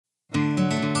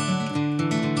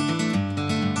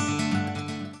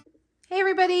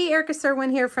everybody, Erica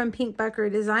Serwin here from Pink Buckaroo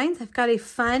Designs. I've got a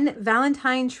fun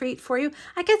Valentine treat for you.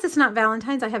 I guess it's not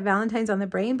Valentine's, I have Valentine's on the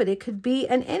brain, but it could be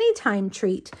an anytime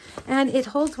treat. And it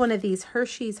holds one of these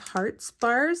Hershey's Hearts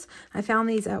bars. I found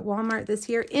these at Walmart this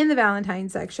year in the Valentine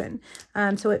section.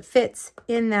 So it fits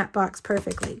in that box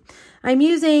perfectly. I'm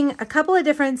using a couple of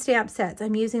different stamp sets.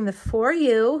 I'm using the For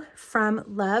You from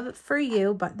Love For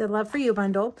You, but the Love For You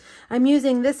bundle. I'm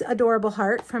using this adorable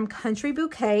heart from Country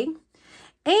Bouquet.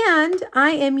 And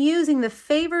I am using the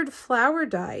Favored Flower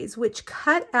dies, which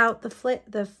cut out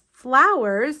the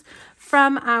flowers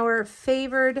from our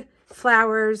Favored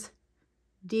Flowers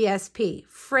DSP.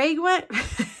 Fragrant,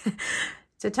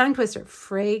 it's a tongue twister,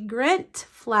 Fragrant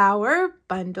Flower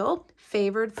Bundle,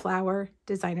 Favored Flower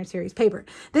Designer Series paper.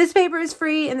 This paper is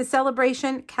free in the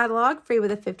Celebration catalog, free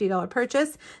with a $50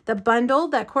 purchase. The bundle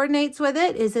that coordinates with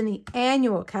it is in the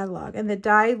annual catalog, and the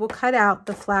die will cut out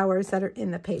the flowers that are in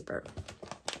the paper.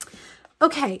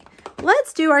 Okay,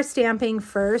 let's do our stamping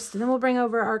first, and then we'll bring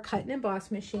over our cut and emboss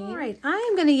machine. All right, I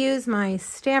am going to use my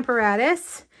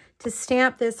Stamparatus to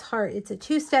stamp this heart. It's a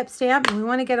two-step stamp, and we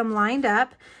want to get them lined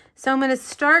up. So I'm going to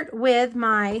start with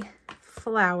my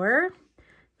flower,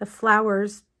 the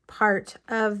flowers part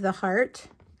of the heart.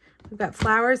 We've got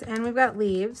flowers and we've got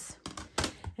leaves.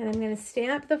 And I'm going to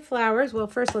stamp the flowers. Well,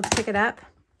 first let's pick it up.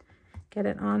 Get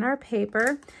it on our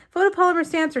paper. Photopolymer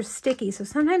stamps are sticky, so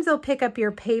sometimes they'll pick up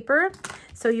your paper.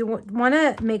 So you want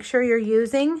to make sure you're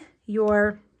using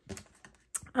your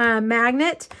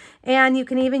magnet, and you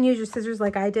can even use your scissors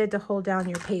like I did to hold down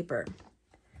your paper.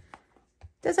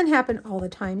 Doesn't happen all the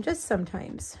time, just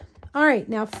sometimes. All right,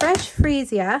 now Fresh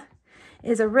Freesia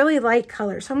is a really light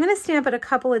color, so I'm going to stamp it a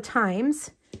couple of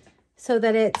times so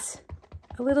that it's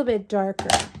a little bit darker.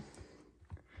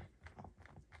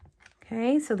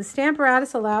 Okay, so the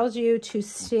Stamparatus allows you to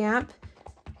stamp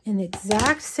in the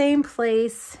exact same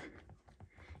place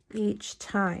each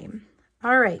time.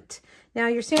 All right, now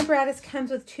your Stamparatus comes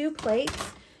with two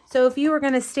plates. So if you were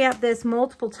going to stamp this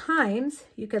multiple times,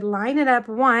 you could line it up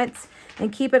once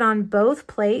and keep it on both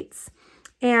plates,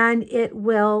 and it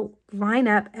will line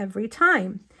up every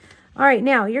time. All right,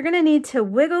 now you're going to need to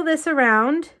wiggle this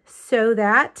around so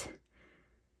that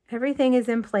everything is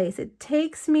in place. It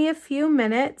takes me a few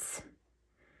minutes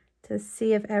to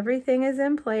see if everything is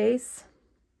in place.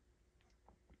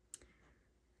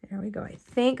 There we go. I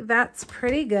think that's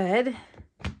pretty good.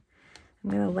 I'm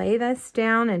going to lay this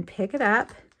down and pick it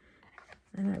up.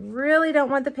 And I really don't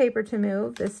want the paper to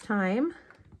move this time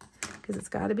because it's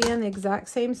got to be in the exact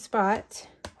same spot.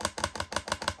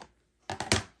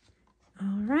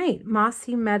 All right,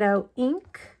 Mossy Meadow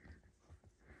ink.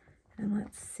 And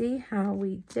let's see how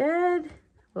we did.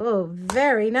 Oh,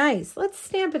 very nice. Let's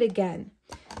stamp it again.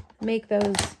 Make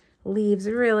those leaves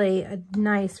really a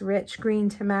nice rich green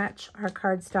to match our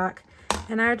cardstock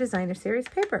and our designer series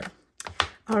paper.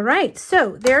 All right,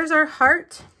 so there's our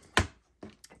heart.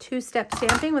 Two-step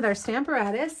stamping with our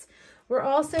Stamparatus. We're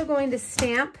also going to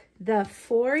stamp the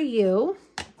For You.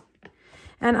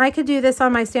 And I could do this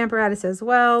on my Stamparatus as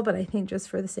well, but I think just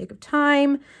for the sake of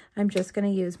time, I'm just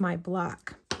going to use my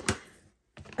block.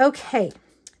 Okay,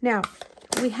 now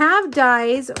we have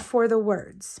dies for the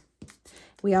words.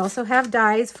 We also have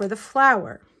dies for the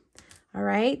flower. All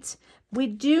right, we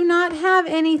do not have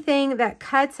anything that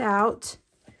cuts out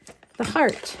the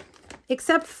heart,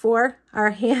 except for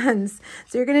our hands.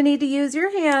 So you're going to need to use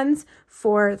your hands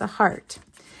for the heart.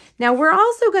 Now we're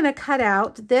also going to cut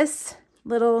out this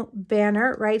little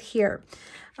banner right here.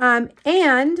 And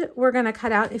we're going to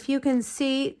cut out, if you can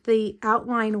see the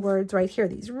outline words right here,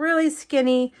 these really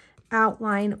skinny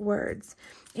outline words.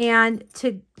 And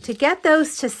to get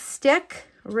those to stick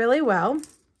really well,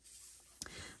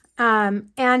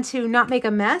 and to not make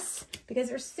a mess, because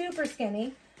they're super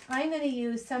skinny, I'm going to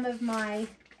use some of my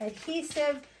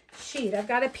adhesive sheet. I've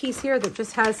got a piece here that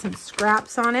just has some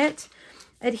scraps on it.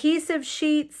 Adhesive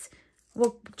sheets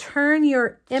will turn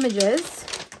your images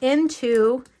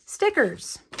into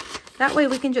stickers. That way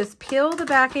we can just peel the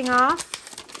backing off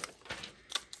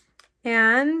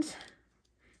and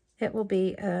it will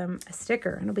be a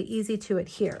sticker, and it'll be easy to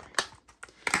adhere.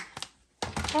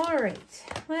 All right,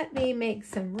 let me make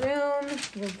some room.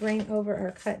 We'll bring over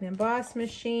our cut and emboss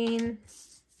machine.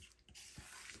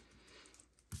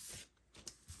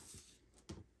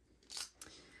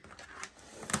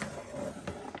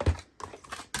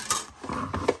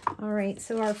 All right,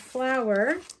 so our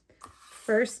flower,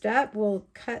 first up, we'll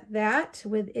cut that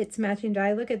with its matching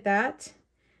die. Look at that.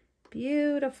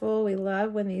 Beautiful. We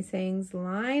love when these things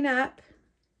line up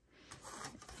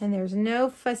and there's no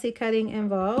fussy cutting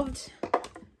involved.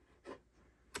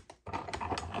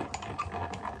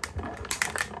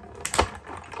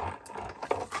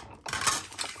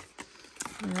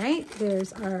 right,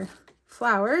 there's our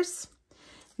flowers.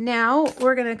 Now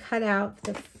we're going to cut out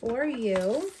the For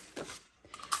You.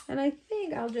 And I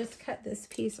think I'll just cut this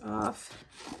piece off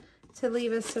to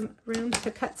leave us some room to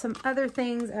cut some other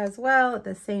things as well at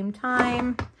the same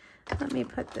time. Let me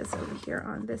put this over here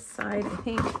on this side. I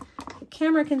think the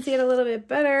camera can see it a little bit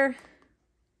better.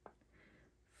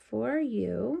 For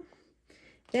You.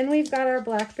 Then we've got our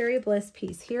Blackberry Bliss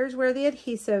piece. Here's where the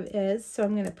adhesive is. So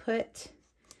I'm going to put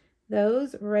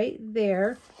those right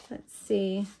there. Let's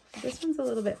see. This one's a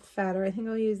little bit fatter. I think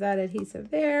I'll use that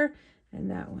adhesive there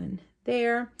and that one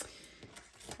there.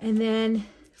 And then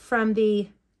from the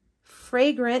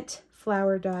Fragrant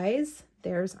Flower Dies,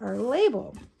 there's our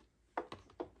label.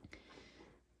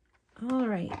 All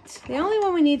right. The only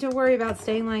one we need to worry about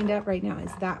staying lined up right now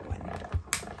is that one.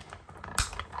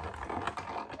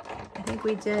 I think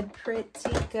we did pretty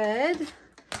good.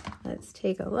 Let's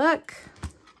take a look.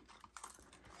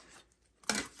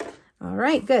 All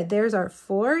right, good. There's our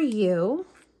For You.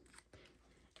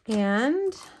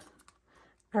 And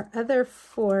our other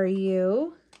For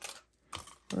You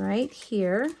right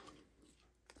here.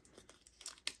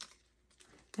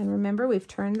 And remember, we've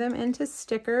turned them into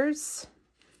stickers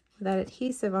with that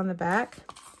adhesive on the back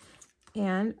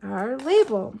and our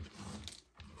label.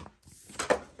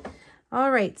 All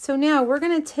right, so now we're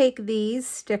going to take these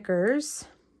stickers,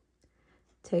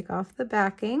 take off the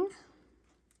backing,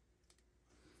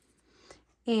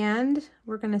 and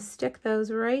we're going to stick those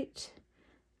right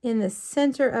in the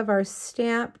center of our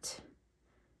stamped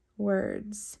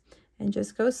words. And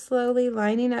just go slowly,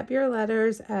 lining up your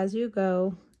letters as you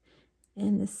go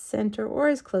in the center or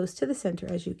as close to the center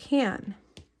as you can.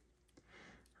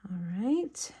 All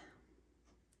right.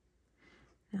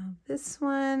 Now this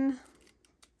one,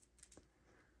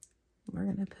 we're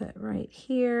going to put right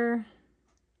here.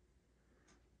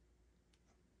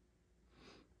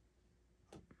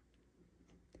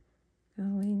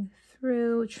 Going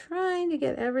through, trying to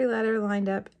get every letter lined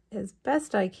up as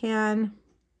best I can.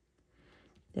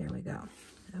 There we go.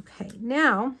 Okay,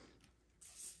 now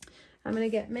I'm going to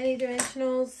get mini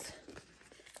dimensionals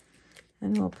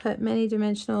and we'll put mini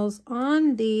dimensionals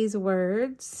on these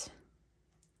words.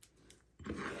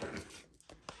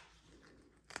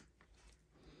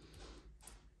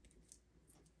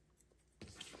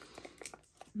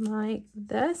 Like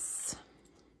this.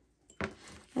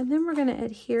 And then we're going to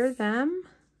adhere them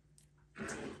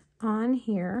on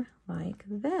here like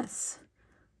this.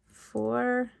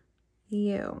 For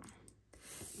You.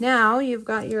 Now you've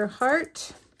got your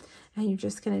heart and you're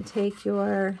just going to take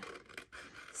your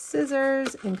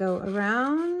scissors and go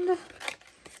around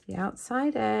the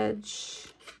outside edge.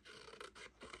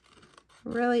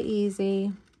 Really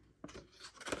easy.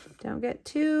 Don't get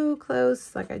too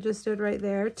close like I just did right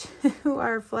there to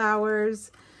our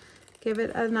flowers. Give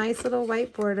it a nice little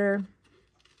white border.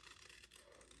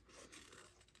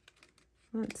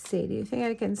 Let's see, do you think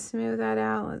I can smooth that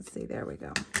out? Let's see, there we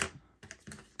go.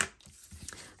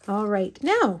 All right,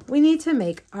 now we need to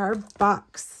make our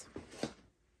box.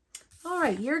 All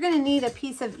right, you're going to need a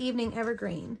piece of evening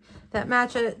evergreen that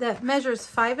measures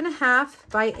 5.5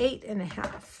 by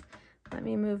 8.5. Let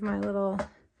me move my little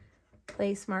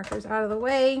place markers out of the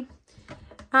way.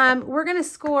 We're going to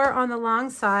score on the long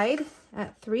side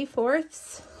at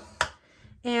 3/4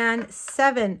 and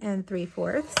 7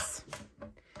 3/4.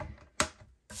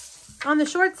 On the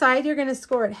short side, you're going to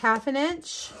score at 1/2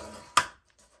 inch,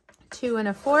 2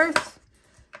 1/4,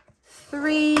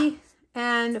 3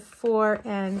 and 4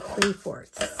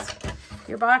 3/4.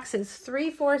 Your box is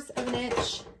 3/4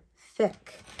 inch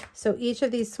thick. So each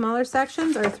of these smaller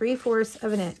sections are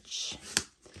 3/4 inch.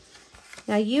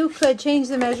 Now you could change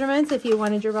the measurements if you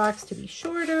wanted your box to be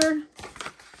shorter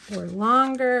or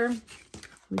longer.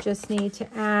 We just need to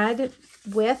add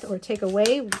with or take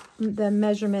away the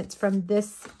measurements from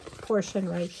this portion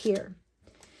right here.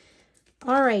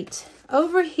 All right,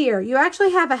 over here, you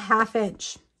actually have a 1/2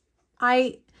 inch.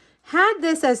 I had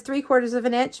this as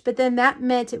 3/4 inch, but then that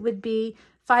meant it would be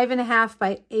 5.5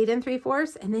 by 8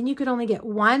 3/4, and then you could only get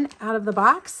one out of the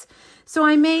box. So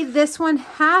I made this one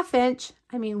 1/2 inch,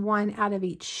 one out of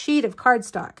each sheet of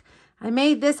cardstock. I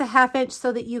made this a 1/2 inch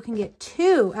so that you can get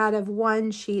 2 out of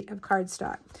 1 sheet of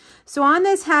cardstock. So on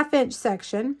this 1/2 inch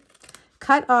section,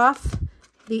 cut off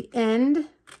the end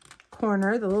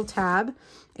corner, the little tab.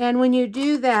 And when you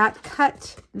do that,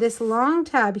 cut this long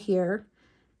tab here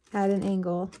at an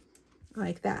angle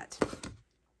like that.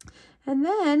 And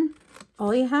then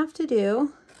all you have to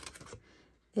do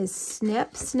is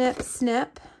snip, snip,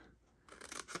 snip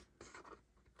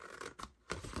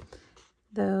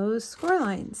those score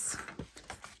lines.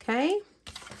 Okay,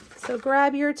 so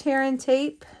grab your tear and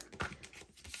tape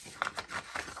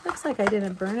looks like I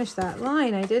didn't burnish that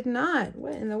line. I did not.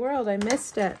 What in the world? I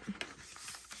missed it.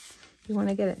 You want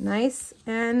to get it nice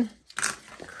and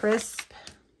crisp.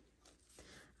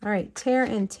 All right, tear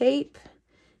and tape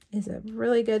is a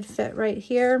really good fit right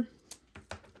here.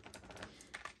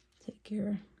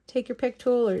 Take your pick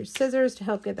tool or your scissors to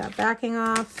help get that backing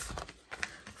off.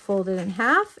 Fold it in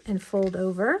half and fold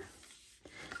over.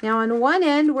 Now on one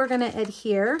end, we're going to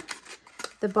adhere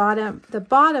the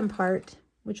bottom part,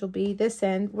 which will be this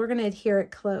end. We're going to adhere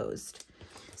it closed.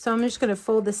 So I'm just going to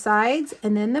fold the sides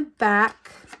and then the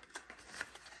back.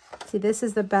 See, this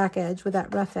is the back edge with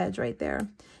that rough edge right there.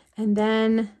 And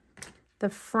then the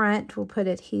front, we'll put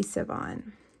adhesive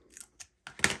on.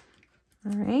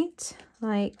 All right,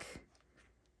 like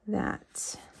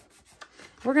that.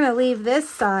 We're going to leave this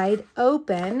side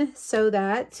open so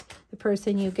that the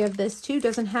person you give this to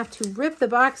doesn't have to rip the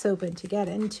box open to get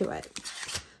into it.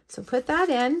 So put that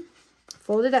in,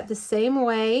 fold it up the same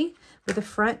way with the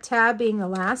front tab being the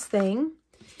last thing.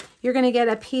 You're going to get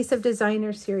a piece of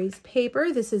Designer Series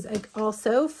paper. This is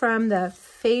also from the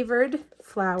Favored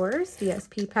Flowers, the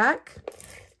SP pack.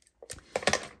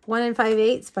 1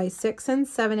 5/8 by 6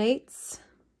 7/8.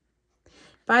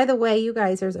 By the way, you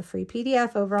guys, there's a free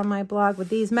PDF over on my blog with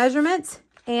these measurements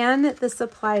and the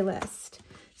supply list.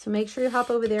 So make sure you hop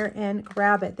over there and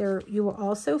grab it. There you will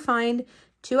also find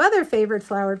 2 other Favored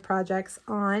Flowered projects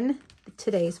on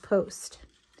today's post.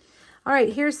 All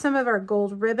right, here's some of our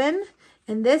gold ribbon.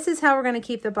 And this is how we're going to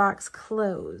keep the box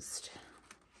closed.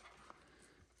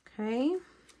 Okay.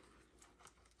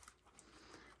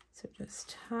 So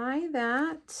just tie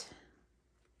that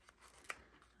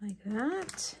like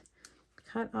that.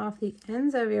 Cut off the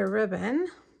ends of your ribbon.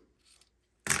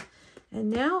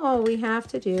 And now all we have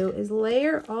to do is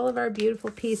layer all of our beautiful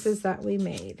pieces that we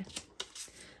made.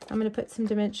 I'm going to put some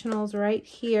dimensionals right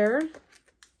here.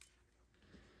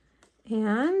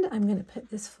 And I'm going to put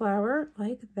this flower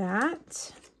like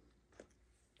that.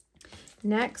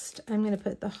 Next, I'm going to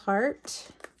put the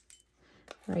heart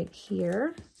right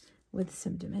here with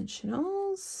some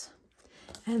dimensionals.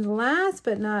 And last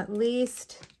but not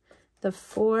least, the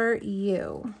For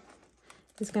You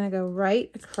is going to go right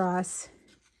across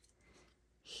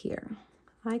here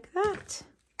like that.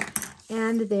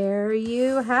 And there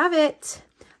you have it.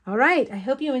 All right, I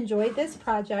hope you enjoyed this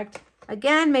project.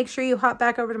 Again, make sure you hop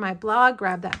back over to my blog,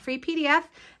 grab that free PDF,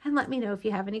 and let me know if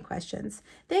you have any questions.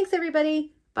 Thanks,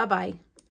 everybody. Bye-bye.